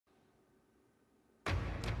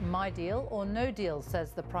My deal or no deal,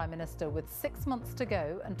 says the Prime Minister, with 6 months to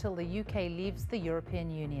go until the UK leaves the European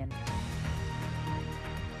Union.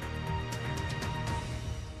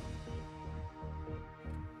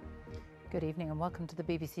 Good evening and welcome to the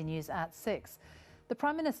BBC News at 6. The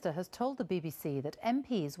Prime Minister has told the BBC that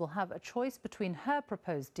MPs will have a choice between her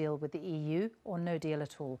proposed deal with the EU or no deal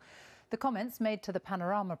at all. The comments made to the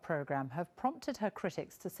Panorama programme have prompted her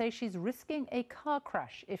critics to say she's risking a car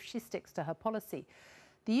crash if she sticks to her policy.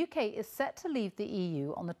 The UK is set to leave the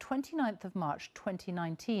EU on the 29th of March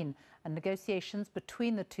 2019, and negotiations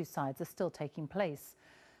between the two sides are still taking place.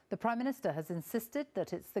 The Prime Minister has insisted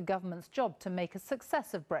that it's the government's job to make a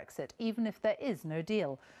success of Brexit, even if there is no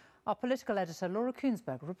deal. Our political editor Laura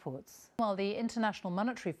Kuenssberg reports. While the International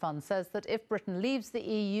Monetary Fund says that if Britain leaves the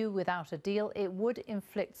EU without a deal, it would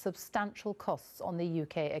inflict substantial costs on the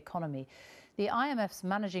UK economy. The IMF's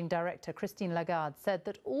managing director, Christine Lagarde, said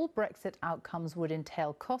that all Brexit outcomes would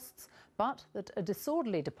entail costs, but that a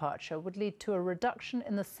disorderly departure would lead to a reduction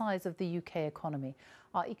in the size of the UK economy.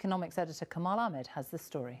 Our economics editor, Kamal Ahmed, has this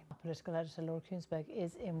story. Our political editor, Laura Kuenssberg,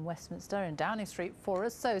 is in Westminster in Downing Street for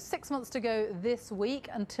us. So 6 months to go this week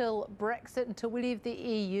until Brexit, until we leave the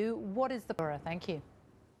EU. What is the... Laura, thank you.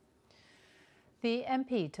 The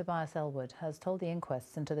MP, Tobias Ellwood, has told the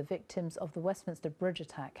inquests into the victims of the Westminster Bridge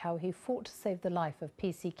attack how he fought to save the life of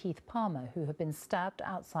PC Keith Palmer, who had been stabbed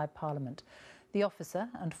outside Parliament. The officer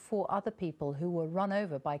and 4 other people who were run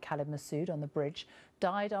over by Khalid Masood on the bridge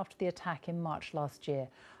died after the attack in March last year.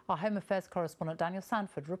 Our Home Affairs correspondent Daniel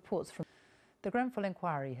Sanford reports from... The Grenfell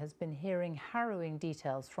inquiry has been hearing harrowing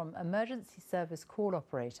details from emergency service call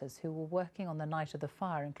operators who were working on the night of the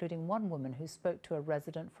fire, including one woman who spoke to a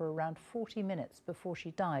resident for around 40 minutes before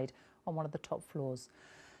she died on one of the top floors.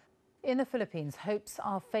 In the Philippines, hopes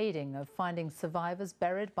are fading of finding survivors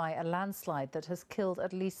buried by a landslide that has killed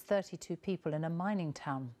at least 32 people in a mining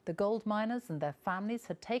town. The gold miners and their families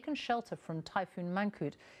had taken shelter from Typhoon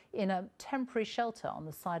Mangkhut in a temporary shelter on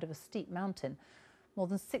the side of a steep mountain. More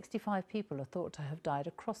than 65 people are thought to have died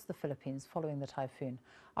across the Philippines following the typhoon.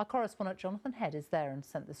 Our correspondent Jonathan Head is there and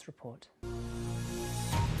sent this report.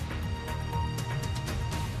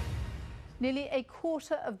 Nearly a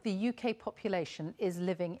quarter of the UK population is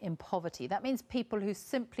living in poverty. That means people who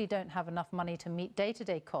simply don't have enough money to meet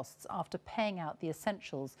day-to-day costs after paying out the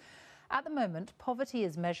essentials. At the moment, poverty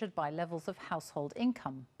is measured by levels of household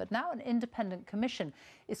income. But now an independent commission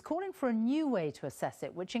is calling for a new way to assess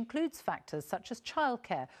it, which includes factors such as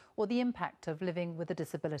childcare or the impact of living with a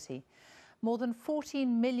disability. More than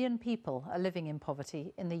 14 million people are living in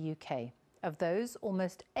poverty in the UK. Of those,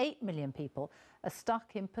 almost 8 million people are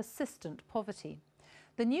stuck in persistent poverty.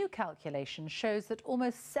 The new calculation shows that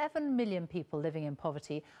almost 7 million people living in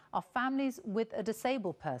poverty are families with a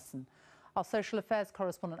disabled person. Our social affairs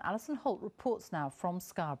correspondent Alison Holt reports now from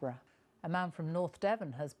Scarborough. A man from North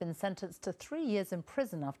Devon has been sentenced to 3 years in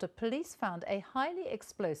prison after police found a highly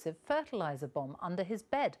explosive fertiliser bomb under his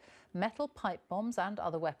bed. Metal pipe bombs and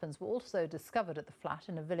other weapons were also discovered at the flat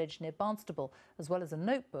in a village near Barnstaple, as well as a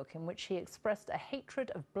notebook in which he expressed a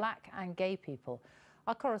hatred of black and gay people.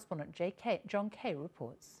 Our correspondent John Kay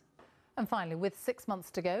reports. And finally, with 6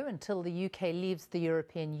 months to go until the UK leaves the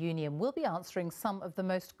European Union, we'll be answering some of the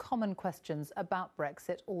most common questions about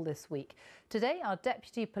Brexit all this week. Today, our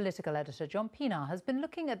deputy political editor, John Pienaar, has been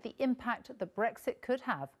looking at the impact that Brexit could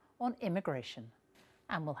have on immigration.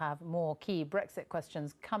 And we'll have more key Brexit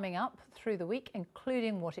questions coming up through the week,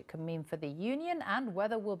 including what it could mean for the Union and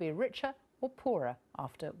whether we'll be richer or poorer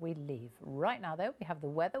after we leave. Right now, though, we have the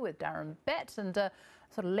weather with Darren Bett and a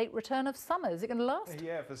sort of late return of summer. Is it going to last?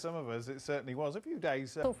 Yeah, for some of us, it certainly was. A few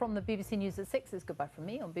days. So from the BBC News at 6, it's goodbye from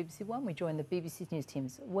me. On BBC One, we join the BBC News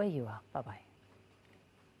teams where you are. Bye-bye.